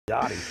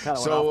Yachty.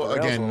 So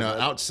again,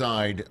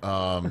 outside,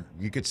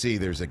 you could see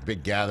there's a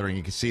big gathering.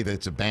 You can see that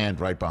it's a band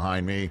right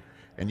behind me.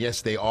 And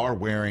yes, they are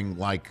wearing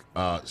like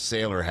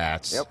sailor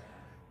hats. Yep.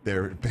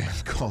 They're a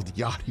band called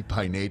Yachty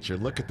by Nature.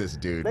 Look at this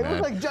dude, They man.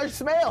 look like Judge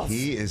Smales.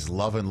 He is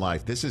loving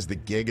life. This is the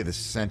gig of the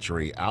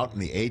century, out in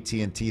the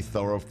AT&T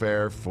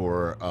thoroughfare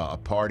for a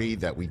party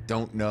that we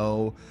don't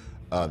know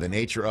the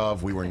nature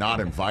of. We were not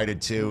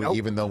invited to,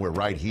 even though we're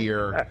right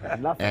here.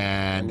 Nothing.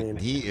 And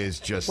he is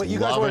just Wait, you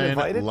guys weren't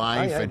loving invited?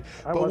 life.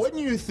 I But was.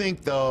 wouldn't you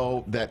think,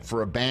 though, that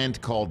for a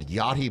band called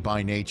Yachty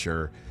by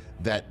Nature,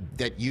 that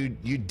you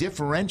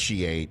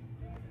differentiate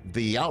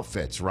the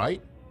outfits,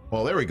 right?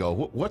 Well, there we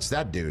go. What's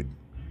that dude?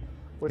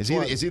 Which Is he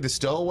one? the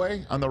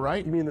stowaway on the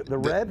right? You mean the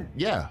red?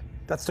 Yeah.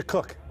 That's the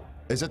cook.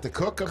 Is it the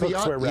cook of Cooks the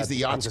yacht? wear red. He's the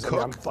yacht's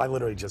cook. I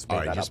literally just made All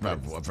right, that just up.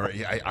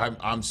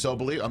 I'm so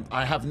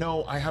I have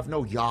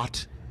no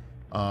yacht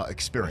He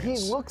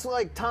experience. looks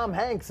like Tom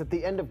Hanks at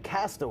the end of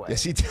Castaway.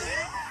 Yes, he.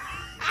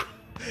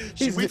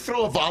 Should we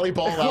throw a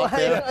volleyball out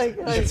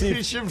there?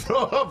 You should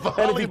throw a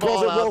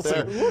volleyball out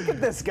there. Look at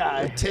this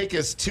guy. Take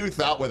his tooth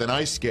out with an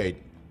ice skate.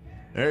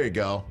 There you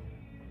go.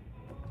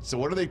 So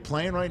what are they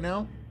playing right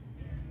now?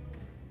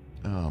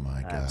 Oh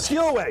my God!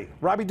 Steal Away,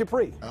 Robbie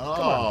Dupree.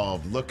 Oh,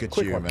 look at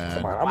you, man!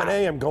 Come on. I'm an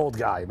AM Gold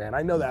guy, man.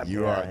 I know that.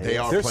 You are. They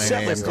are Their playing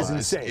set AM list Gold. is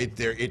insane.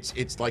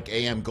 It's like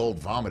AM Gold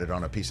vomited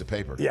on a piece of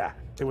paper. Yeah,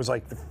 it was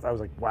like I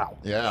was like, wow.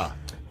 Yeah.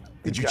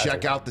 Did you guys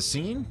check are- out the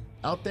scene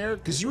out there?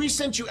 Because we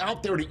sent you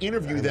out there to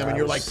interview them, and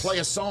you're like, play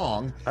a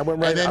song. I went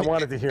right. And then, I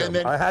wanted to hear and him.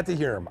 then- I had to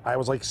hear him. I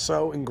was like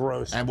so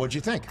engrossed. And what'd you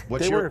think?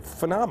 They were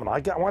phenomenal. I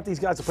want these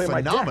guys to play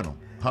my deck. Phenomenal,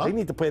 huh? They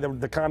need to play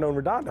the condo in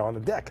Redondo on the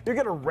deck. You're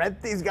gonna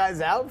rent these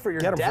guys out for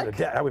your Get them deck? for the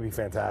deck. That would be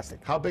fantastic.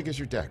 How big is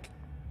your deck?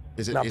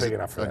 Is it Not big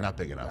enough for that. Not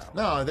big enough.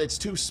 No, it's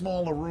too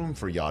small a room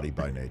for Yachty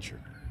by Nature.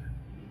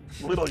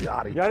 Little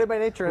Yachty. Yachty by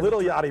Nature. has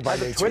Little a- Yachty by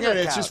has a Nature. Twitter Yeah,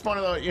 it's account. just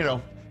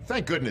fun,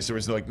 thank goodness there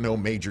was like no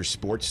major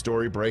sports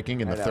story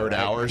breaking in the know, third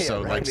right? hour. Yeah,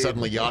 So right, like dude.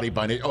 suddenly Yachty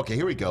by Nature. Okay,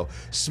 here we go.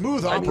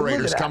 Smooth mean, look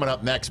Operators at that. coming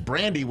up next.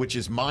 Brandy, which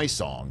is my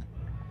song.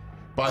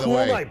 By the Cool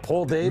way, night,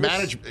 Paul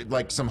Davis.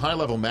 like some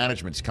high-level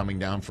management's coming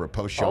down for a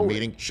post-show Oh.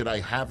 meeting. Should I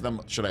have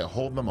them? Should I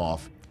hold them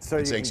off So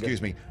and you say, can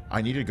 "Excuse me,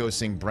 I need to go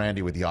sing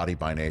Brandy with Yachty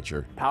by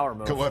Nature"? Power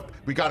move. Come up,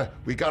 we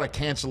gotta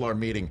cancel our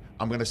meeting.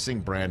 I'm gonna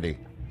sing Brandy.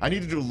 I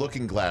need to do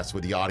Looking Glass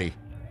with Yachty.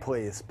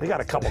 Please. They got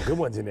a couple good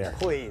ones in there.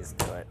 Please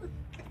do it.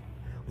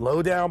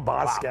 Low down,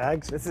 Boss Wow.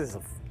 Skaggs. This is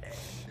a